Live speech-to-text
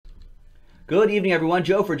Good evening, everyone.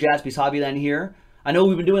 Joe for Jaspys Hobbyland here. I know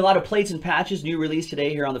we've been doing a lot of plates and patches, new release today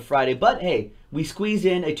here on the Friday, but hey, we squeezed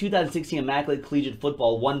in a 2016 Immaculate Collegiate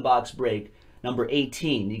Football one-box break, number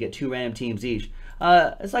 18. You get 2 random teams each.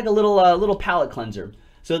 It's like a little palate cleanser.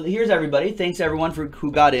 So here's everybody. Thanks everyone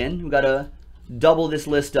who got in. We got to double this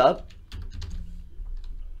list up.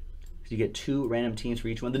 So you get 2 random teams for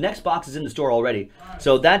each one. The next box is in the store already.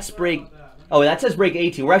 So that's break. Oh, that says break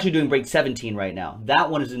 18. We're actually doing break 17 right now. That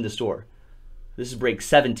one is in the store. This is break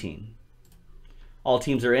 17. All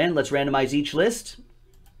teams are in. Let's randomize each list.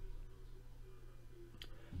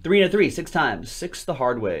 3 and a 3, 6 times. 6 the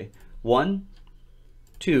hard way. 1,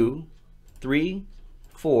 2, 3,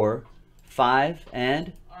 4, 5,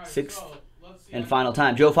 and 6. And final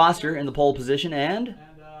time. Joe Foster in the pole position, and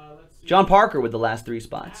John Parker with the last 3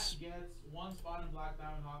 spots. Nat gets 1 spot in Black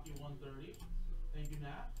Diamond Hockey, 130. Thank you,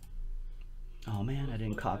 Nat. Oh man, I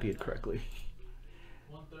didn't copy it correctly.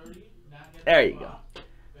 130. Nat gets There you go.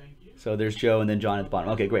 Thank you. So there's Joe and then John at the bottom.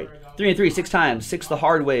 Okay, great. 3 and 3, 6 times. 6 the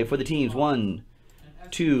hard way for the teams. 1,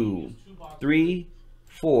 2, 3,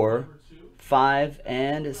 4, 5,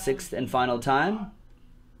 and 6th and final time.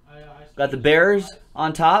 Got the Bears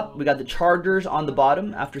on top. We got the Chargers on the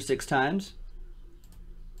bottom after 6 times.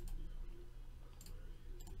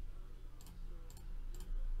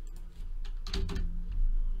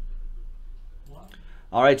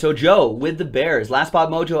 All right, so Joe with the Bears. Last spot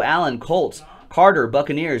mojo, Allen, Colts. Carter,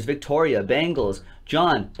 Buccaneers. Victoria, Bengals.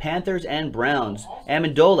 John, Panthers and Browns.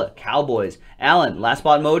 Amendola, Cowboys. Allen, last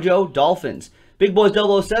spot mojo, Dolphins. Big Boys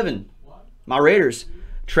 007, my Raiders.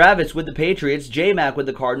 Travis with the Patriots. J-Mac with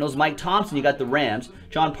the Cardinals. Mike Thompson, you got the Rams.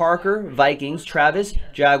 John Parker, Vikings. Travis,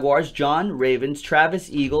 Jaguars. John, Ravens. Travis,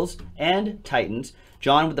 Eagles and Titans.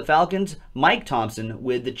 John with the Falcons. Mike Thompson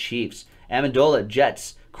with the Chiefs. Amendola,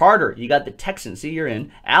 Jets. Carter, you got the Texans. See, you're in.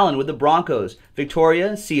 Allen with the Broncos.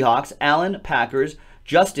 Victoria, Seahawks. Allen, Packers.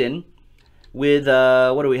 Justin with,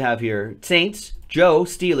 what do we have here? Saints. Joe,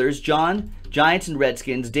 Steelers. John, Giants and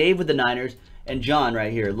Redskins. Dave with the Niners. And John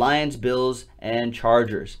right here, Lions, Bills, and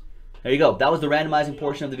Chargers. There you go. That was the randomizing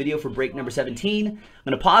portion of the video for break number 17. I'm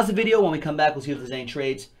going to pause the video. When we come back, we'll see if there's any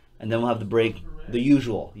trades. And then we'll have the break, the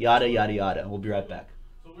usual. Yada, yada, yada. We'll be right back.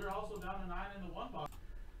 So we're also down to 9 in the 1 box.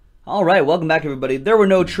 All right, welcome back, everybody. There were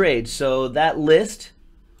no trades, so that list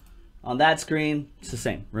on that screen, it's the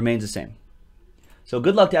same, remains the same. So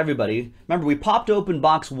good luck to everybody. Remember, we popped open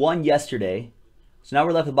box 1 yesterday, so now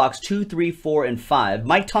we're left with box 2, 3, 4, and 5.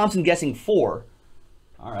 Mike Thompson guessing 4.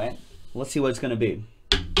 All right, let's see what it's going to be.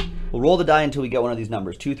 We'll roll the die until we get one of these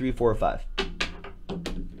numbers, 2, 3, 4, or 5.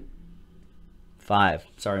 5.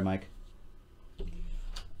 Sorry, Mike.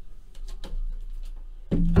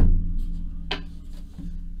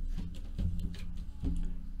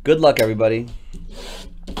 Good luck, everybody.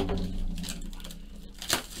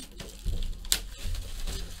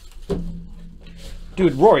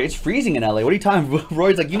 Dude, Rory, it's freezing in LA. What are you talking about?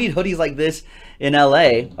 Rory's like, you need hoodies like this in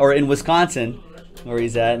LA or in Wisconsin, where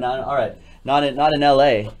he's at. Not, all right, not in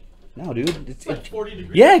LA. No, dude. It's like 40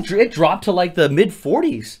 degrees. Yeah, it dropped to like the mid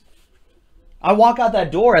 40s. I walk out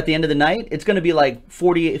that door at the end of the night, it's going to be like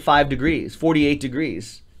 45 degrees, 48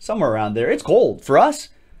 degrees, somewhere around there. It's cold for us.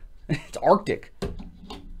 It's Arctic.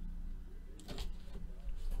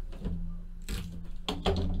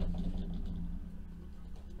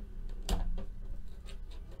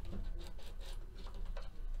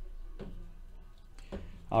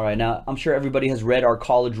 All right, now I'm sure everybody has read our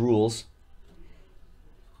college rules.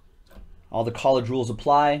 All the college rules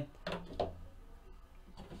apply.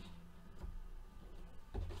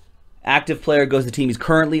 Active player goes to the team he's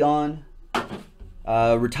currently on.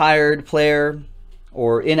 Retired player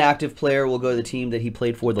or inactive player will go to the team that he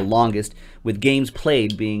played for the longest, with games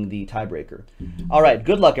played being the tiebreaker. All right,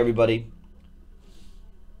 good luck, everybody.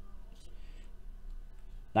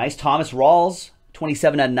 Nice. Thomas Rawls,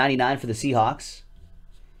 27 out of 99 for the Seahawks.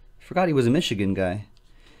 Forgot he was a Michigan guy.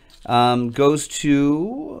 Goes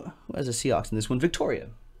to, who has the Seahawks in this one? Victoria.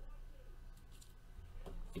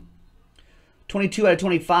 22 out of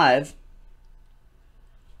 25.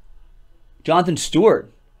 Jonathan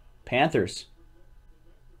Stewart, Panthers.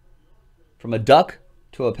 From a Duck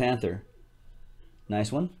to a Panther. Nice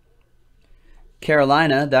one.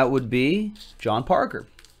 Carolina, that would be John Parker.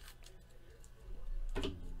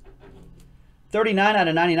 39 out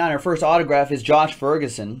of 99. Our first autograph is Josh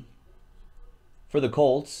Ferguson for the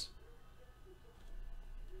Colts.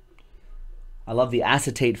 I love the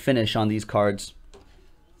acetate finish on these cards.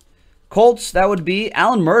 Colts, that would be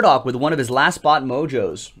Alan Murdoch with one of his last spot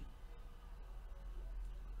mojos.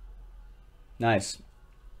 Nice.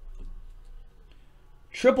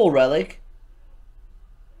 Triple relic.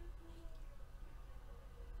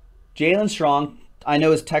 Jalen Strong, I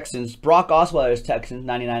know is Texans. Brock Osweiler is Texans,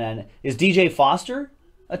 99. Is DJ Foster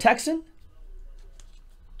a Texan?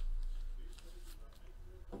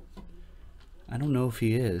 I don't know if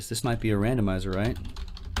he is. This might be a randomizer, right?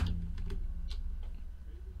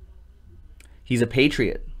 He's a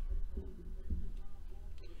Patriot.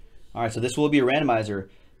 All right, so this will be a randomizer.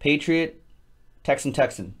 Patriot,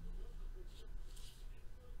 Texan.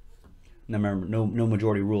 Now remember, no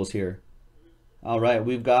majority rules here. All right,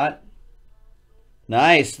 we've got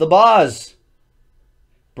nice the Boz.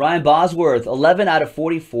 Brian Bosworth, 11 out of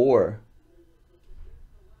 44.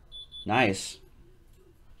 Nice.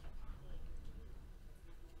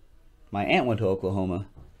 My aunt went to Oklahoma.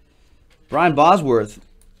 Brian Bosworth.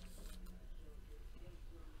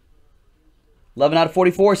 11 out of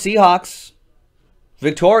 44, Seahawks.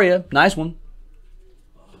 Victoria, nice one.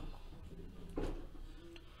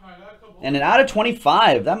 And an out of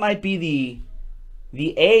 25. That might be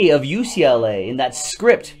the A of UCLA in that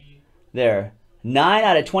script there. 9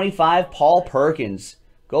 out of 25, Paul Perkins.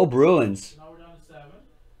 Go Bruins.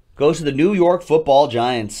 Goes to the New York Football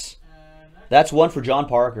Giants. That's one for John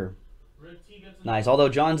Parker. Nice. Although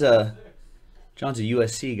John's a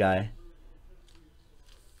USC guy.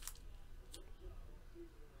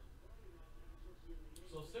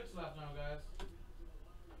 So 6 left now, guys.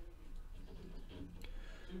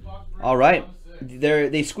 All right.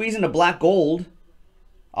 They squeeze in a black gold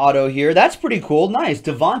auto here. That's pretty cool. Nice.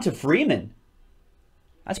 Devonta Freeman.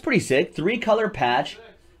 That's pretty sick. 3-color patch.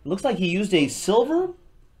 It looks like he used a silver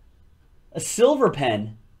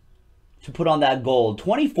pen to put on that gold.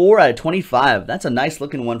 24 out of 25. That's a nice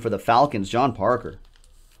looking one for the Falcons. John Parker.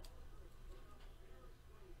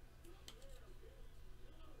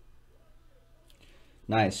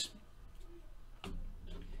 Nice.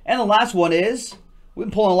 And the last one is, we've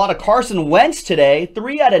been pulling a lot of Carson Wentz today.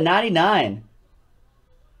 3 out of 99.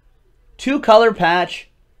 2-color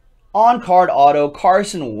patch. On-card auto,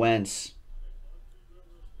 Carson Wentz.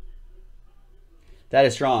 That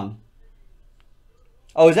is strong.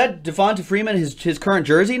 Oh, is that Devonta Freeman, his current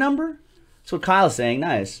jersey number? That's what Kyle's saying.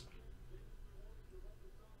 Nice.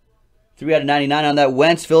 3 out of 99 on that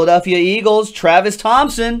Wentz. Philadelphia Eagles, Travis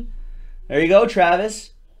Thompson. There you go,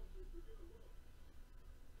 Travis.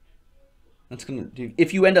 That's gonna do.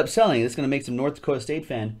 If you end up selling, it's gonna make some North Dakota State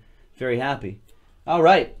fan very happy. All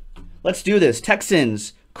right, let's do this.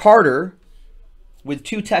 Texans, Carter, with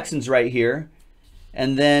 2 Texans right here,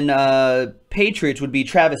 and then Patriots would be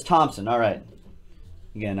Travis Thompson. All right.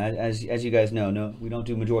 Again, as you guys know, no, we don't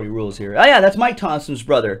do majority rules here. Oh yeah, that's Mike Thompson's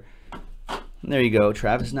brother. There you go,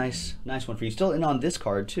 Travis. Nice one for you. Still in on this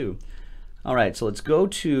card too. All right, so let's go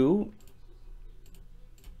to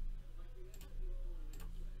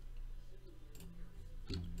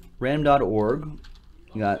random.org.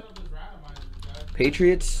 You got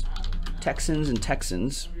Patriots, Texans, and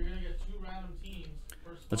Texans.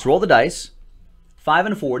 Let's roll the dice. 5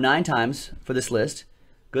 and 4, 9 times for this list.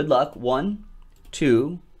 Good luck. 1,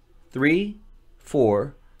 2, 3,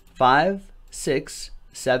 4, 5, 6,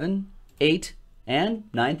 7, 8, and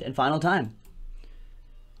 9th and final time.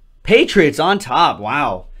 Patriots on top.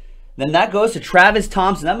 Wow. Then that goes to Travis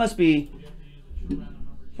Thompson. That must be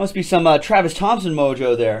some Travis Thompson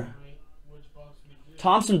mojo there.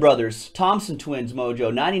 Thompson brothers, Thompson twins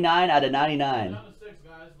mojo. 99 out of 99.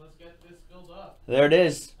 There it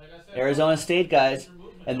is. Arizona State, guys.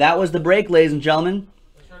 And that was the break, ladies and gentlemen.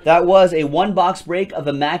 That was a 1-box break of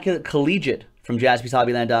Immaculate Collegiate from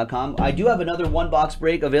JaspysHobbyland.com. I do have another 1-box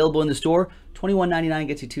break available in the store. $21.99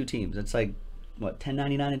 gets you 2 teams. That's like, what,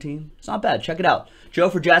 $10.99 a team? It's not bad. Check it out. Joe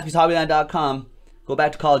for JaspysHobbyland.com. Go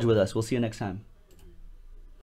back to college with us. We'll see you next time.